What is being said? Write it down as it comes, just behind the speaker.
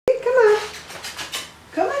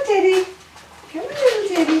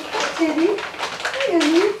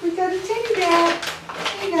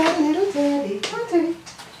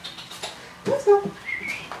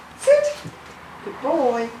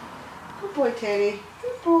Teddy.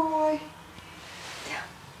 Good boy. Down.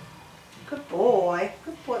 Good boy.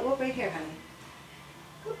 Good boy. What right here, honey?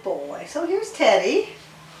 Good boy. So here's Teddy.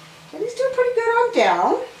 Teddy's doing pretty good on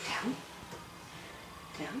down. Down.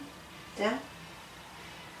 Down. Down.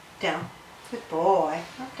 Down. Good boy.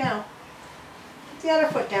 Up down. Put the other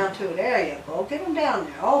foot down too. There you go. Get him down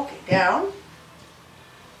there. Okay, down.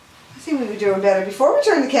 I think we were doing better before we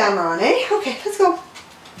turned the camera on, eh? Okay, let's go.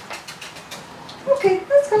 Okay,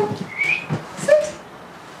 let's go. Sit.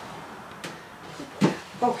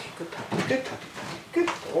 Okay, good puppy. Good puppy. Good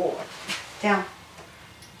boy. Down.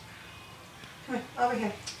 Come here, over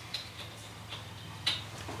here.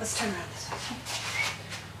 Let's turn around this way.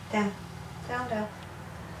 Down. Down, down.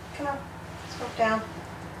 Come on. Let's go down.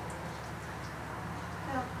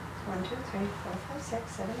 Down. 1, 2, 3, 4, 5,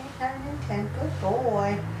 6, 7, 8, 9, and 10. Good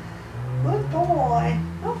boy. Good boy.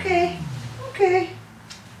 Okay. Okay.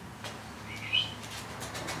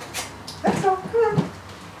 Let's go. Come on.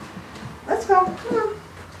 Let's go. Come on.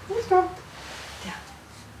 Let's go. Down.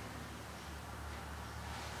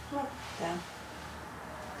 Come on. Down.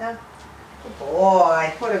 Down. Good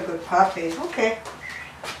boy. What a good puppy. Okay.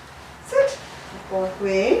 Sit. Good boy.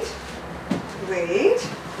 Wait. Wait.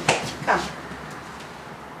 Come.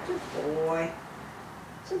 Good boy.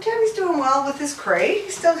 So Teddy's doing well with his crate. He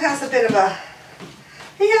still has a bit of a,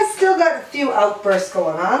 he has still got a few outbursts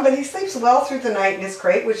going on, but he sleeps well through the night in his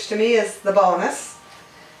crate, which to me is the bonus.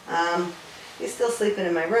 He's still sleeping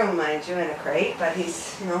in my room, mind you, in a crate, but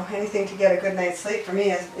he's, you know, anything to get a good night's sleep for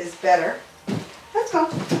me is better. Let's go.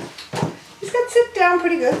 He's got sit down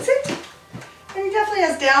pretty good. Sit. And he definitely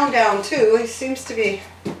has down down too. He seems to,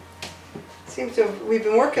 we've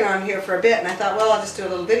been working on here for a bit, and I thought, well, I'll just do a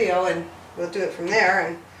little video and we'll do it from there,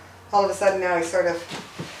 and all of a sudden now he's sort of,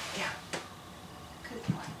 yeah. Good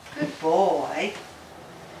boy. Good boy.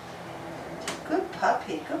 Good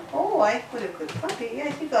puppy. Good boy. What a good puppy.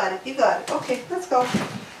 Yeah, you got it. You got it. Okay, let's go.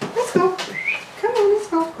 Let's go. Come on, let's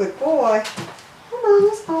go. Good boy. Come on,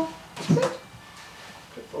 let's go. Sit.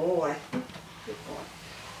 Good boy. Good boy.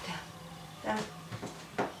 Down. Down.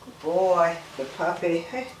 Good boy. Good puppy.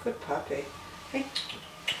 Hey, good puppy. Hey.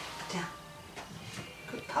 Down.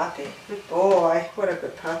 Good puppy. Good boy. What a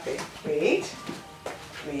good puppy. Wait.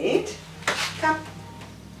 Wait. Come.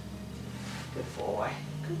 Good boy.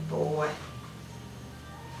 Good boy.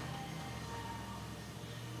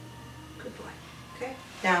 Good boy. Okay.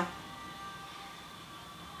 Down.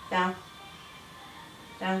 Down.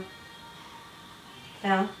 Down.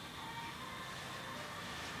 Down.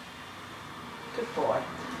 Good boy.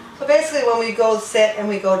 So basically when we go sit and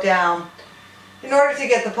we go down, in order to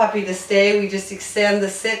get the puppy to stay, we just extend the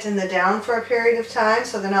sit and the down for a period of time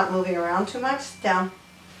so they're not moving around too much. Down.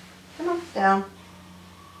 Come on, down.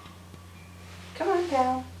 Come on,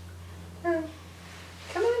 down. Down.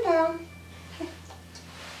 Come on, down. Okay.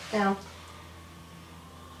 Down.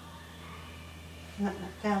 No, no,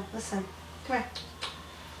 down. Listen. Come here.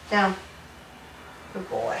 Down. Good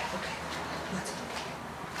boy. Okay. Let's go.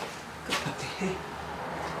 Good puppy. Hey.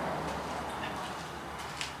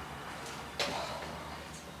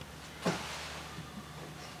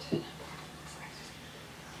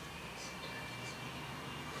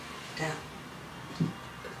 Down.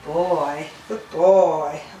 Good boy. Good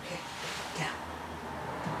boy. Okay. Down.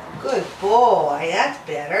 Good boy. That's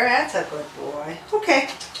better. That's a good boy. Okay.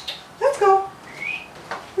 Let's go.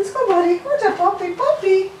 Let's go, buddy. Where's our puppy?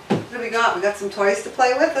 Puppy. What have we got? We got some toys to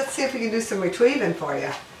play with. Let's see if we can do some retrieving for you.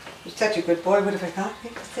 You're such a good boy. What have I got? Hey,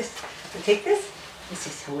 what's this? You take this? What's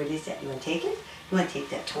this? What is that? You want to take it? You want to take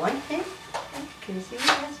that toy? Hey? Can you see what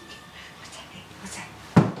it is? What's that? Hey, what's that?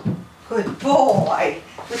 Good boy.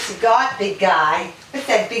 What you got, big guy? What's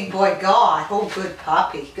that big boy got? Oh, good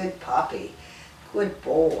puppy. Good puppy. Good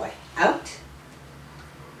boy. Out.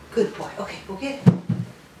 Good boy. Okay, go get it.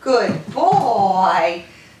 Good boy.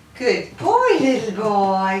 Good boy, little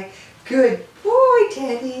boy. Good boy,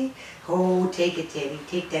 Teddy. Oh, take it, Teddy.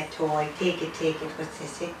 Take that toy. Take it, take it. What's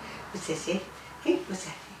this? Hey? What's this? Hey? Hey, what's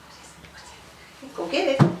that? What's that? Hey, go get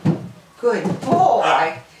it. Good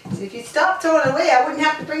boy. So if you stop throwing it away, I wouldn't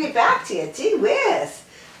have to bring it back to you. Gee whiz.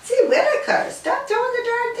 Gee Whittaker. Stop throwing the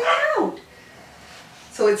darn thing out.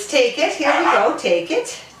 So it's take it. Here we go. Take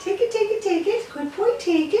it. Take it, take it, take it. Good boy,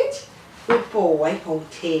 take it. Good boy. Oh,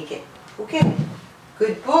 take it. Go get it.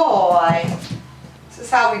 Good boy. This is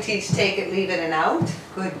how we teach take it, leave it, and out.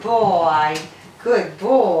 Good boy. Good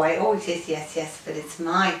boy. Oh, he says yes, yes, but it's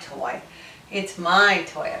my toy. It's my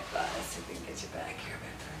toy. Let's see if we can get you back here.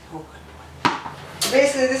 Oh, good boy.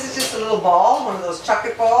 Basically, this is just a little ball, one of those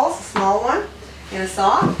chocolate balls, a small one, in a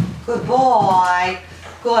sock. Good boy.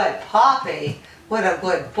 Good puppy. What a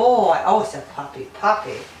good boy. Oh, it's a puppy.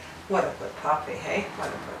 Puppy. What a good puppy, hey? What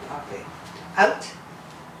a good puppy. Out.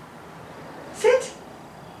 Sit.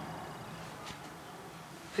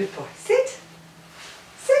 Good boy. Sit.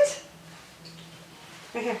 Sit.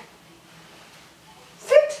 Right here.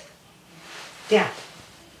 Sit. Down.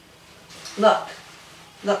 Look.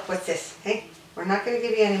 Look, what's this? Hey, we're not going to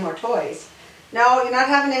give you any more toys. No, you're not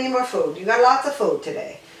having any more food. You got lots of food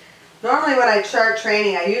today. Normally when I start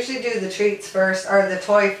training, I usually do the treats first, or the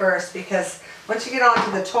toy first, because once you get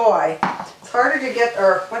onto the toy, it's harder to get,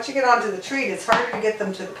 or once you get onto the treat, it's harder to get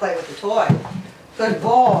them to play with the toy. Good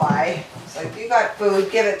boy. So if you got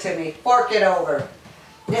food, give it to me. Fork it over.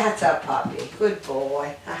 That's a puppy. Good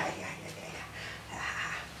boy.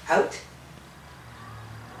 Out.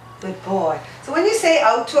 Good boy. So when you say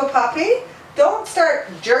out to a puppy, don't start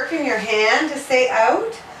jerking your hand to say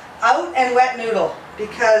out. Out and wet noodle.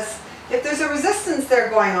 Because if there's a resistance there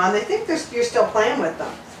going on, they think you're still playing with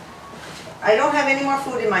them. I don't have any more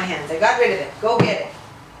food in my hands. I got rid of it. Go get it.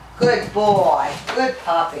 Good boy. Good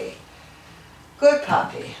puppy. Good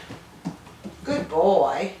puppy. Good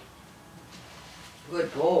boy.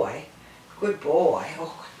 Good boy. Good boy.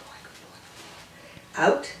 Oh, good boy. Good boy.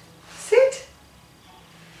 Out. Sit.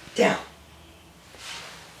 Down.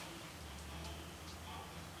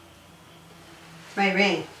 It's my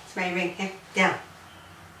ring. It's my ring. Here. Down.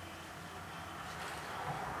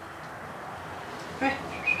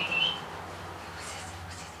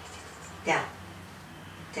 Down.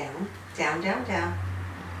 Down. Down, down, down.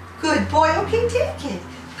 Good boy. Okay, take it.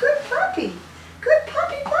 Good puppy. Good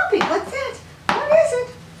puppy, puppy. What's that? What is it?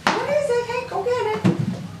 What is it? Hey, go get it.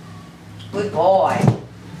 Good boy.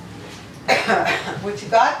 What you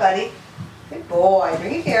got, buddy? Good boy.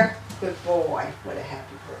 Bring it here. Good boy. What a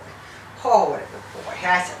happy boy. Oh, what a good boy.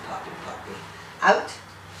 That's a puppy, puppy. Out.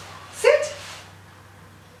 Sit.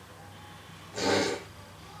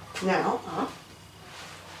 Now,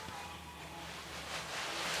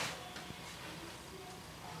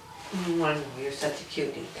 you're such a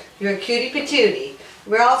cutie. You're a cutie patootie.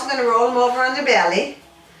 We're also going to roll them over on their belly.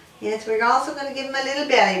 Yes, we're also going to give them a little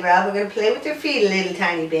belly rub. We're going to play with their feet a little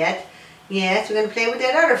tiny bit. Yes, we're going to play with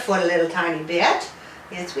that other foot a little tiny bit.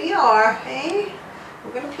 Yes, we are. Hey,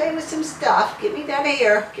 we're going to play with some stuff. Give me that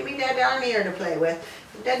ear. Give me that down ear to play with.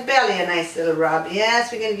 Give that belly a nice little rub.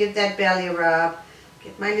 Yes, we're going to give that belly a rub.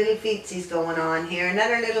 Get my little feetsies going on here.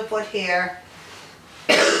 Another little foot here.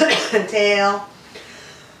 Tail.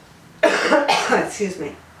 Excuse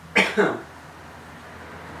me. Good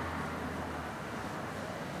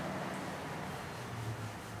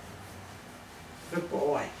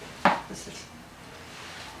boy. Listen.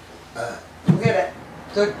 Look at it.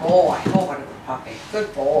 Good boy. Oh, what a good puppy.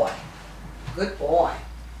 Good boy. Good boy.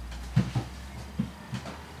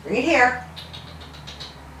 Bring it here.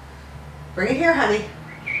 Bring it here, honey.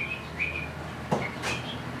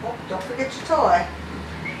 Oh, don't forget your toy.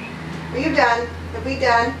 Are you done? Have we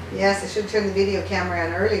done? Yes, I should turn the video camera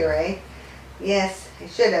on earlier, eh? Yes, I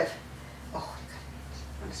should have. Oh,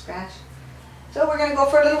 want to scratch? So we're going to go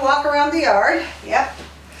for a little walk around the yard. Yep.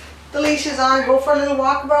 The leash is on. Go for a little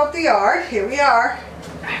walk about the yard. Here we are.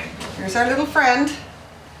 Here's our little friend.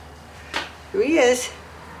 Here he is.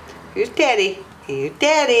 Here's Daddy. Here's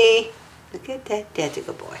Daddy. Look at that. Dad's a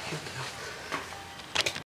good boy. Here we go.